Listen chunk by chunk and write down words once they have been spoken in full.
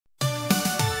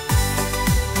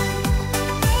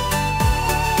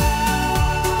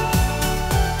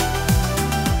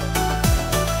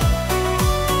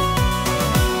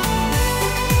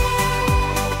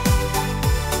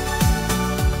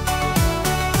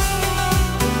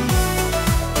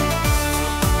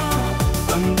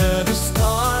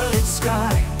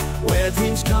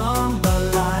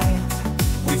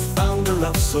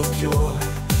so pure.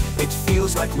 It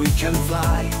feels like we can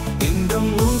fly in the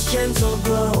moon's gentle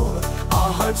glow.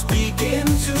 Our hearts begin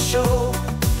to show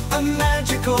a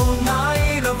magical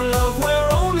night of love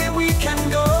where only we can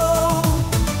go.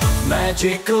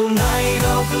 Magical night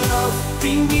of love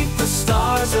beneath the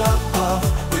stars above.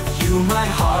 With you my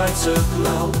heart's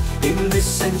aglow in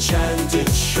this enchanted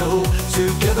show.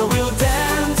 Together we'll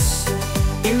dance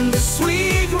in the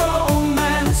sweet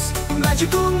romance.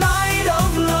 Magical night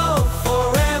of love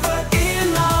forever in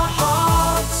our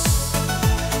hearts.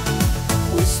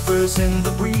 Whispers in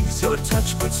the breeze, your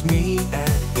touch puts me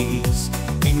at ease.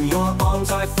 In your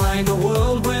arms I find a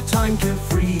world where time can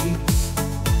freeze.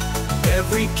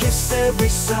 Every kiss, every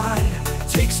sigh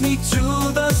takes me to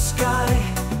the sky.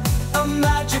 A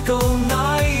magical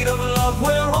night of love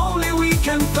where only we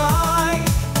can fly.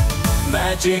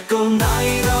 Magical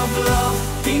night of love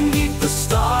beneath the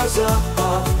stars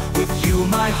above. With you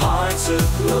my heart's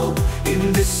aglow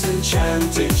in this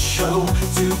enchanted show.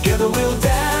 Together we'll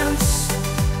dance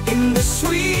in the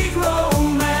sweet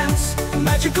romance.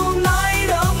 Magical night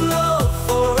of love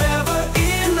forever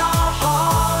in our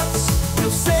hearts.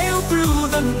 We'll sail through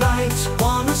the night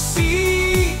on a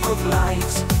sea of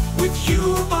light. With you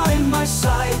by my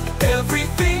side,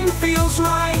 everything feels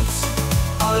right.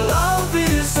 Our love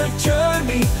is a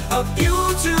journey, a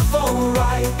beautiful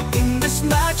ride. In this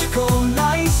magical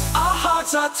night, our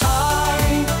hearts are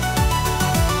tied.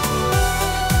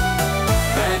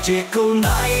 Magical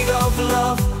night of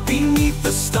love beneath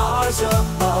the stars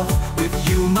above. With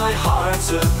you my heart's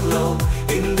aglow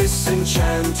in this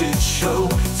enchanted show.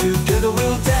 Together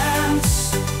we'll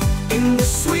dance in the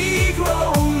sweet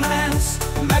romance.